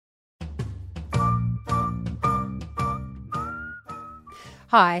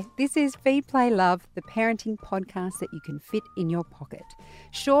Hi, this is Feed, Play, Love, the parenting podcast that you can fit in your pocket.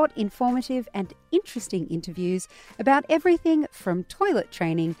 Short, informative and interesting interviews about everything from toilet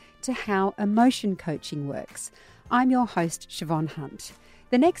training to how emotion coaching works. I'm your host, Siobhan Hunt.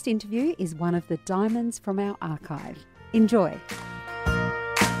 The next interview is one of the diamonds from our archive. Enjoy.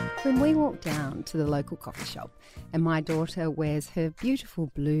 When we walk down to the local coffee shop and my daughter wears her beautiful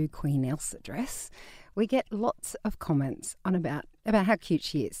blue Queen Elsa dress, we get lots of comments on about how cute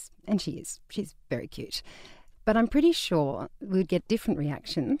she is. And she is. She's very cute. But I'm pretty sure we'd get different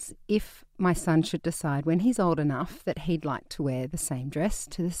reactions if my son should decide when he's old enough that he'd like to wear the same dress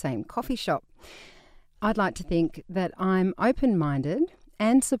to the same coffee shop. I'd like to think that I'm open-minded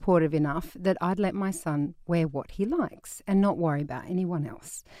and supportive enough that I'd let my son wear what he likes and not worry about anyone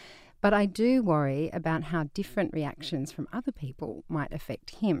else. But I do worry about how different reactions from other people might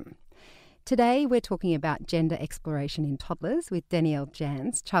affect him. Today, we're talking about gender exploration in toddlers with Denielle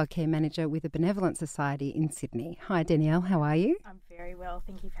Jans, childcare manager with the Benevolent Society in Sydney. Hi, Denielle. How are you? I'm very well.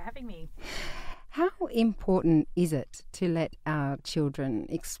 Thank you for having me. How important is it to let our children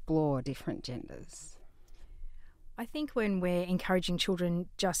explore different genders? I think when we're encouraging children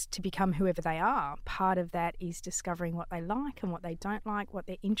just to become whoever they are, part of that is discovering what they like and what they don't like, what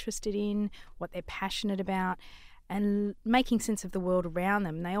they're interested in, what they're passionate about, and making sense of the world around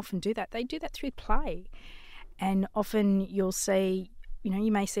them. They often do that. They do that through play. And often you'll see,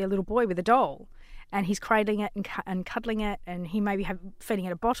 you may see a little boy with a doll and he's cradling it and cuddling it, and he may be feeding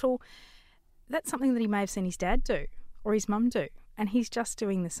it a bottle. That's something that he may have seen his dad do or his mum do, and he's just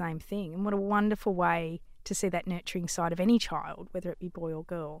doing the same thing. And what a wonderful way to see that nurturing side of any child, whether it be boy or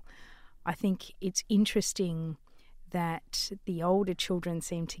girl. I think it's interesting that the older children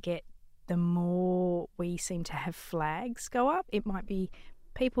seem to get, the more we seem to have flags go up. It might be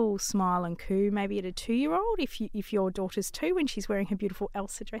people smile and coo maybe at a 2-year-old if your daughter's 2 when she's wearing her beautiful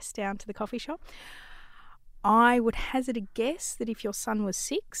Elsa dress down to the coffee shop. I would hazard a guess that if your son was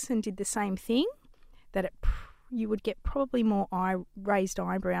 6 and did the same thing, that you would get probably more raised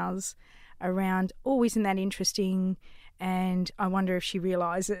eyebrows around, oh, isn't that interesting? And I wonder if she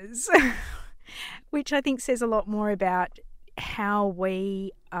realises, which I think says a lot more about how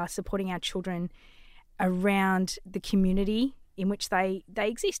we are supporting our children around the community in which they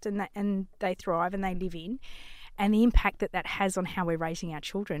exist and they thrive and they live in, and the impact that has on how we're raising our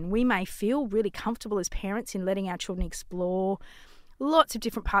children. We may feel really comfortable as parents in letting our children explore lots of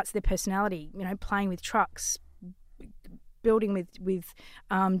different parts of their personality, playing with trucks, building with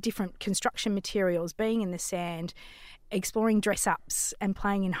different construction materials, being in the sand, exploring dress-ups and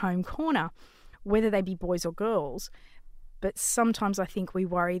playing in home corner, whether they be boys or girls. But sometimes I think we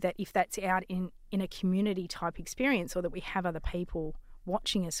worry that if that's out in a community type experience, or that we have other people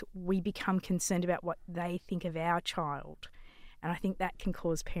watching us, we become concerned about what they think of our child. And I think that can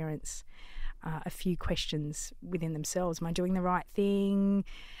cause parents a few questions within themselves. Am I doing the right thing?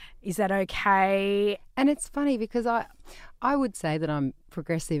 Is that okay? And it's funny because I would say that I'm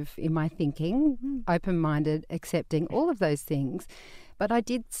progressive in my thinking, open-minded, accepting, all of those things. But I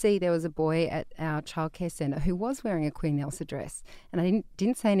did see there was a boy at our childcare centre who was wearing a Queen Elsa dress, and I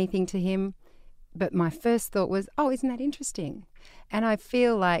didn't say anything to him, but my first thought was, oh, isn't that interesting? And I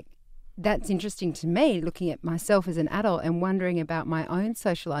feel like that's interesting to me, looking at myself as an adult and wondering about my own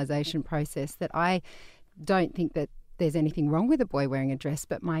socialisation process, that I don't think that there's anything wrong with a boy wearing a dress,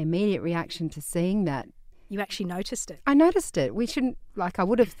 but my immediate reaction to seeing that, you actually noticed it. I noticed it. We shouldn't, I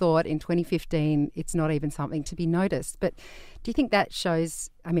would have thought in 2015 it's not even something to be noticed. But do you think that shows,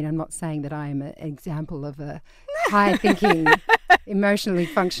 I'm not saying that I am an example of a high-thinking, emotionally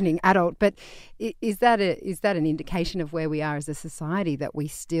functioning adult, but is that an indication of where we are as a society, that we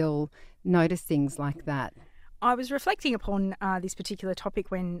still notice things like that? I was reflecting upon this particular topic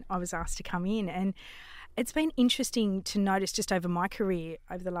when I was asked to come in, and it's been interesting to notice just over my career,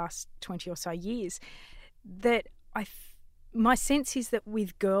 over the last 20 or so years, that my sense is that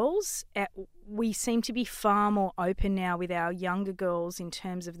with girls, we seem to be far more open now with our younger girls in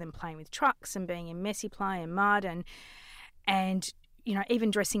terms of them playing with trucks and being in messy play and mud and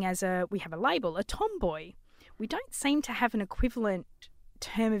even dressing as we have a label, a tomboy. We don't seem to have an equivalent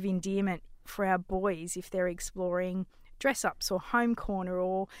term of endearment for our boys if they're exploring dress-ups or home corner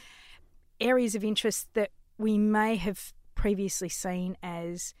or areas of interest that we may have previously seen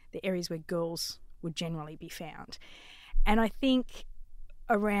as the areas where girls would generally be found. And I think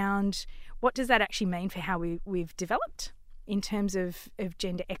around what does that actually mean for how we've developed in terms of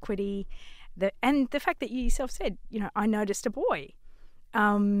gender equity, and the fact that you yourself said, I noticed a boy,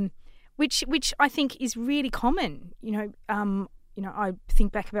 which I think is really common. I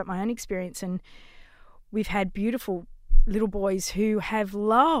think back about my own experience, and we've had beautiful little boys who have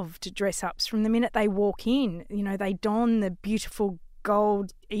loved dress-ups from the minute they walk in. You know, they don the beautiful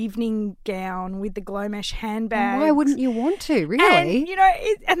gold evening gown with the glow mesh handbag. Why wouldn't you want to, really? And, you know,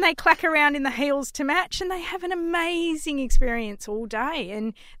 and they clack around in the heels to match, and they have an amazing experience all day,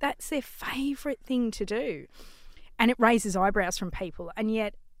 and that's their favourite thing to do. And it raises eyebrows from people. And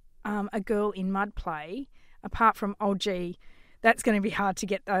yet a girl in mud play, apart from, oh, gee, that's going to be hard to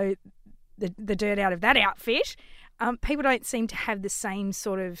get the dirt out of that outfit, people don't seem to have the same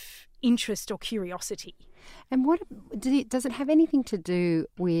sort of interest or curiosity. And what does it have anything to do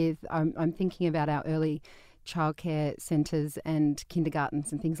with, I'm thinking about our early childcare centres and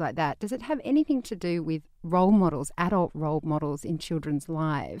kindergartens and things like that. Does it have anything to do with role models, adult role models in children's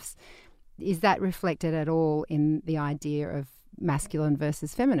lives? Is that reflected at all in the idea of masculine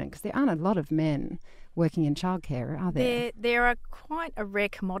versus feminine? Because there aren't a lot of men working in childcare, are there? There are quite a rare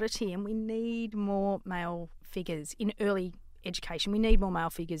commodity, and we need more male figures in early education. We need more male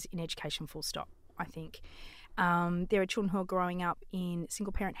figures in education, full stop, I think. There are children who are growing up in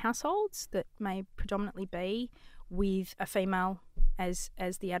single-parent households that may predominantly be with a female as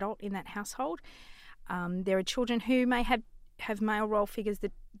the adult in that household. There are children who may have male role figures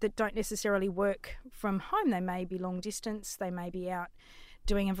that don't necessarily work from home. They may be long distance. They may be out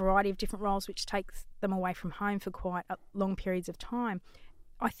doing a variety of different roles which takes them away from home for quite long periods of time.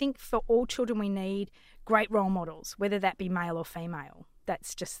 I think for all children we need great role models, whether that be male or female.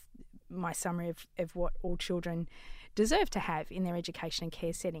 That's just my summary of what all children deserve to have in their education and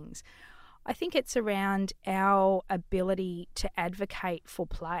care settings. I think it's around our ability to advocate for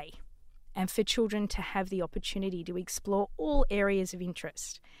play and for children to have the opportunity to explore all areas of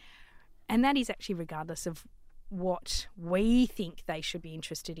interest. And that is actually regardless of what we think they should be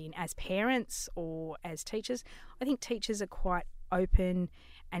interested in as parents or as teachers. I think teachers are quite open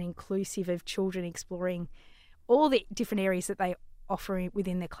and inclusive of children exploring all the different areas that they offer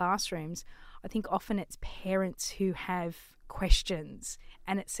within their classrooms. I think often it's parents who have questions,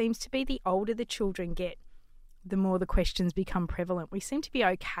 and it seems to be the older the children get, the more the questions become prevalent. We seem to be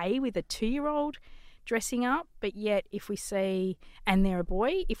okay with a 2-year-old dressing up, but yet if we see, and they're a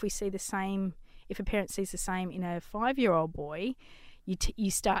boy, if a parent sees the same in a 5-year-old boy,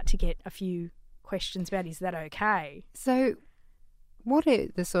 you start to get a few questions about, is that okay? So what are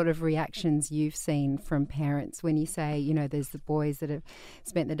the sort of reactions you've seen from parents when you say, you know, there's the boys that have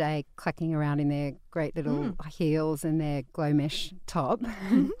spent the day clacking around in their great little heels and their glow mesh top?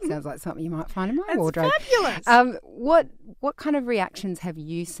 Sounds like something you might find in my wardrobe. Fabulous. What kind of reactions have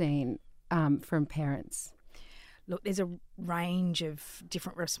you seen from parents? Look, there's a range of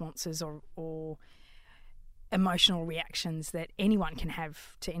different responses or emotional reactions that anyone can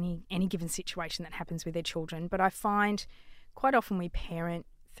have to any given situation that happens with their children. But I find quite often we parent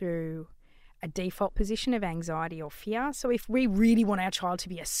through a default position of anxiety or fear. So if we really want our child to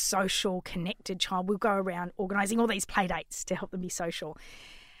be a social, connected child, we'll go around organising all these play dates to help them be social.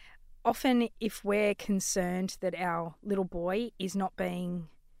 Often if we're concerned that our little boy is not being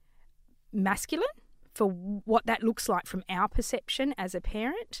masculine for what that looks like from our perception as a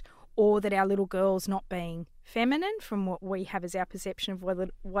parent, or that our little girl's not being feminine from what we have as our perception of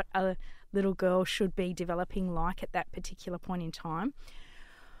what a little girl should be developing like at that particular point in time,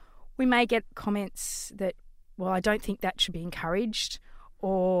 we may get comments that, well, I don't think that should be encouraged,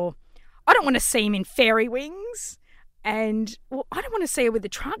 or I don't want to see him in fairy wings, and, well, I don't want to see her with the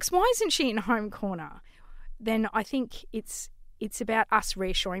trucks. Why isn't she in home corner? Then I think it's about us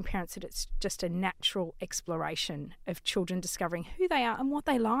reassuring parents that it's just a natural exploration of children discovering who they are and what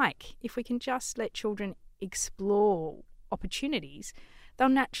they like. If we can just let children explore opportunities, they'll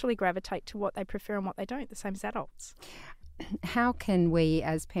naturally gravitate to what they prefer and what they don't, the same as adults. How can we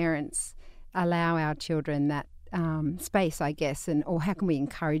as parents allow our children that space, I guess, or how can we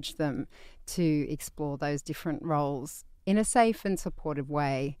encourage them to explore those different roles in a safe and supportive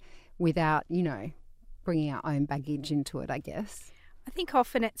way without, you know, bringing our own baggage into it, I guess? I think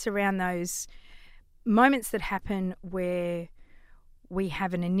often it's around those moments that happen where we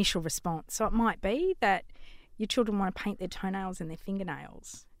have an initial response. So it might be that your children want to paint their toenails and their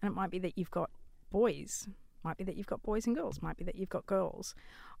fingernails, and it might be that you've got boys, might be that you've got boys and girls, might be that you've got girls.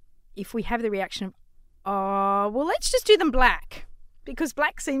 If we have the reaction of, oh, well, let's just do them black, because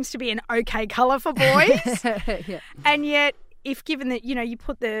black seems to be an okay colour for boys. Yeah. And yet, if given that, you know, you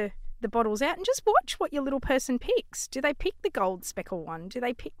put the bottles out and just watch what your little person picks. Do they pick the gold speckle one? Do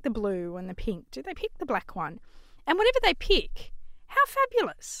they pick the blue and the pink? Do they pick the black one? And whatever they pick, how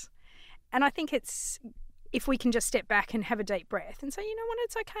fabulous. And I think it's, if we can just step back and have a deep breath and say, you know what,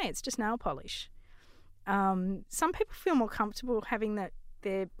 it's okay, it's just nail polish. Some people feel more comfortable having that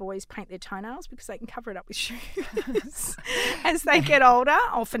their boys paint their toenails because they can cover it up with shoes as they get older,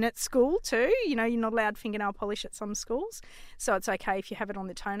 often at school too. You know, you're not allowed fingernail polish at some schools, so it's okay if you have it on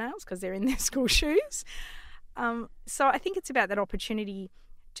the toenails because they're in their school shoes. So I think it's about that opportunity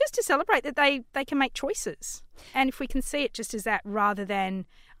just to celebrate that they can make choices. And if we can see it just as that rather than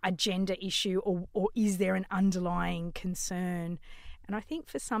a gender issue or is there an underlying concern. And I think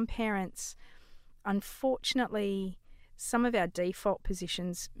for some parents, unfortunately, some of our default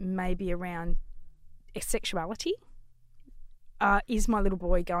positions may be around sexuality. Is my little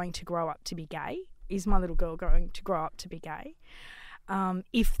boy going to grow up to be gay? Is my little girl going to grow up to be gay?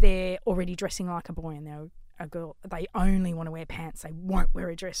 If they're already dressing like a boy and they're a girl, they only want to wear pants, they won't wear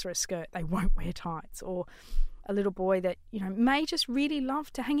a dress or a skirt, they won't wear tights. Or a little boy that, you know, may just really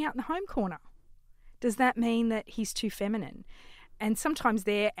love to hang out in the home corner. Does that mean that he's too feminine? And sometimes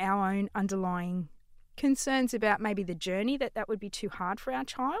they're our own underlying concerns about maybe the journey that would be too hard for our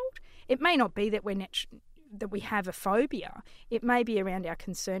child. It may not be that that we have a phobia. It may be around our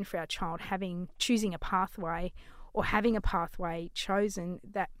concern for our child choosing a pathway or having a pathway chosen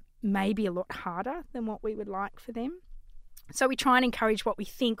that may be a lot harder than what we would like for them. So we try and encourage what we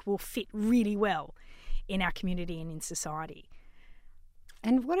think will fit really well in our community and in society.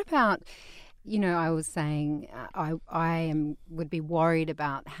 And what about, you know, I was saying would be worried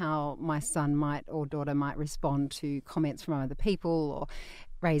about how my son might or daughter might respond to comments from other people or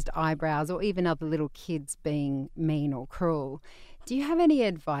raised eyebrows or even other little kids being mean or cruel. Do you have any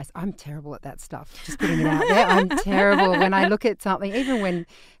advice? I'm terrible at that stuff, just putting it out there. I'm terrible when I look at something, even when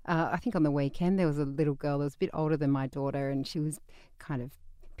I think on the weekend there was a little girl that was a bit older than my daughter and she was kind of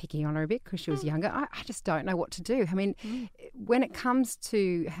picking on her a bit because she was younger. I just don't know what to do. I mean, when it comes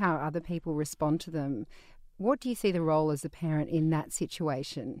to how other people respond to them, what do you see the role as a parent in that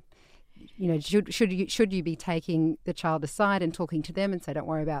situation? You know, should you be taking the child aside and talking to them and say, don't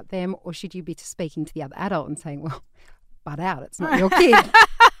worry about them, or should you be speaking to the other adult and saying, well, butt out, it's not your kid,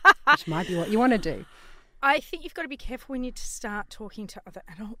 which might be what you want to do? I think you've got to be careful when you start talking to other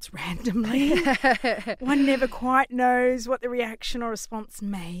adults randomly. One never quite knows what the reaction or response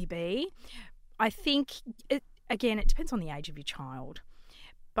may be. I think, it depends on the age of your child.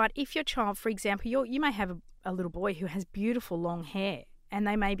 But if your child, for example, you may have a little boy who has beautiful long hair and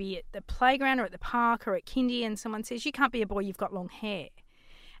they may be at the playground or at the park or at kindy and someone says, you can't be a boy, you've got long hair.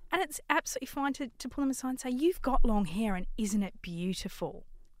 And it's absolutely fine to pull them aside and say, you've got long hair and isn't it beautiful?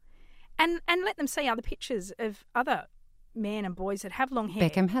 And let them see other pictures of other men and boys that have long hair.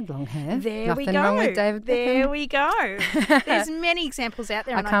 Beckham had long hair. There we go. Nothing wrong with David Beckham. There we go. There's many examples out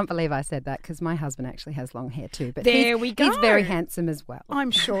there. I can't believe I said that because my husband actually has long hair too. But there we go. He's very handsome as well. I'm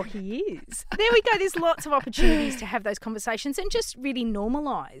sure he is. There we go. There's lots of opportunities to have those conversations and just really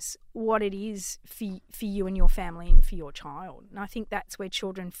normalise what it is for you and your family and for your child. And I think that's where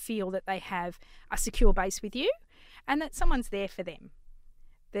children feel that they have a secure base with you and that someone's there for them.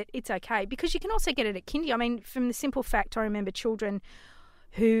 That it's okay, because you can also get it at kindy. I mean, from the simple fact, I remember children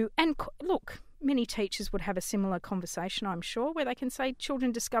who, and look, many teachers would have a similar conversation, I'm sure, where they can say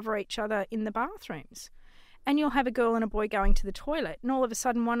children discover each other in the bathrooms. And you'll have a girl and a boy going to the toilet, and all of a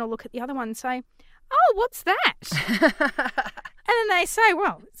sudden one will look at the other one and say, oh, what's that? And then they say,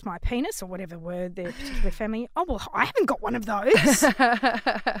 well, it's my penis, or whatever word their particular family. Oh, well, I haven't got one of those. How come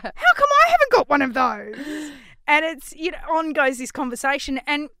I haven't got one of those? And it's, you know, on goes this conversation.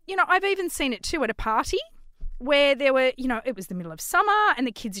 And, you know, I've even seen it too at a party where there were, you know, it was the middle of summer and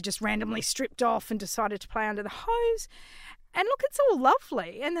the kids had just randomly stripped off and decided to play under the hose. And look, it's all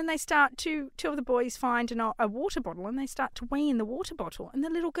lovely. And then they start two of the boys find a water bottle and they start to wee in the water bottle. And the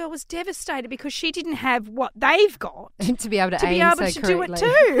little girl was devastated because she didn't have what they've got to be able to do it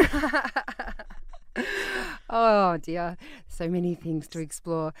too. Oh dear, so many things to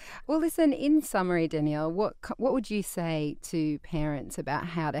explore. Well, listen, in summary, Denielle, what would you say to parents about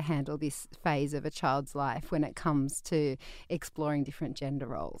how to handle this phase of a child's life when it comes to exploring different gender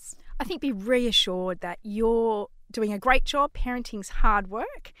roles? I think be reassured that you're doing a great job. Parenting's hard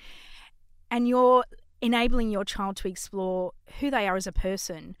work, and you're enabling your child to explore who they are as a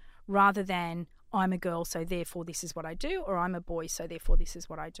person rather than I'm a girl, so therefore this is what I do, or I'm a boy, so therefore this is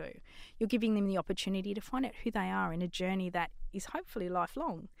what I do. You're giving them the opportunity to find out who they are in a journey that is hopefully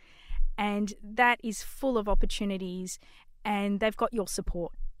lifelong. And that is full of opportunities, and they've got your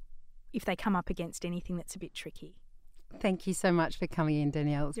support if they come up against anything that's a bit tricky. Thank you so much for coming in,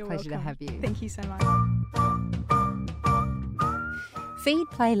 Denielle. It's a pleasure welcome. to have you. Thank you so much. Feed,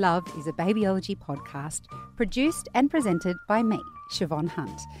 Play, Love is a babyology podcast produced and presented by me, Siobhan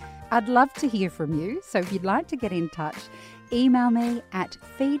Hunt. I'd love to hear from you, so if you'd like to get in touch, email me at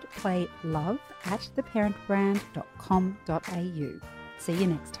feedplaylove@theparentbrand.com.au. See you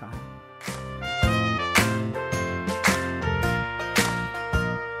next time.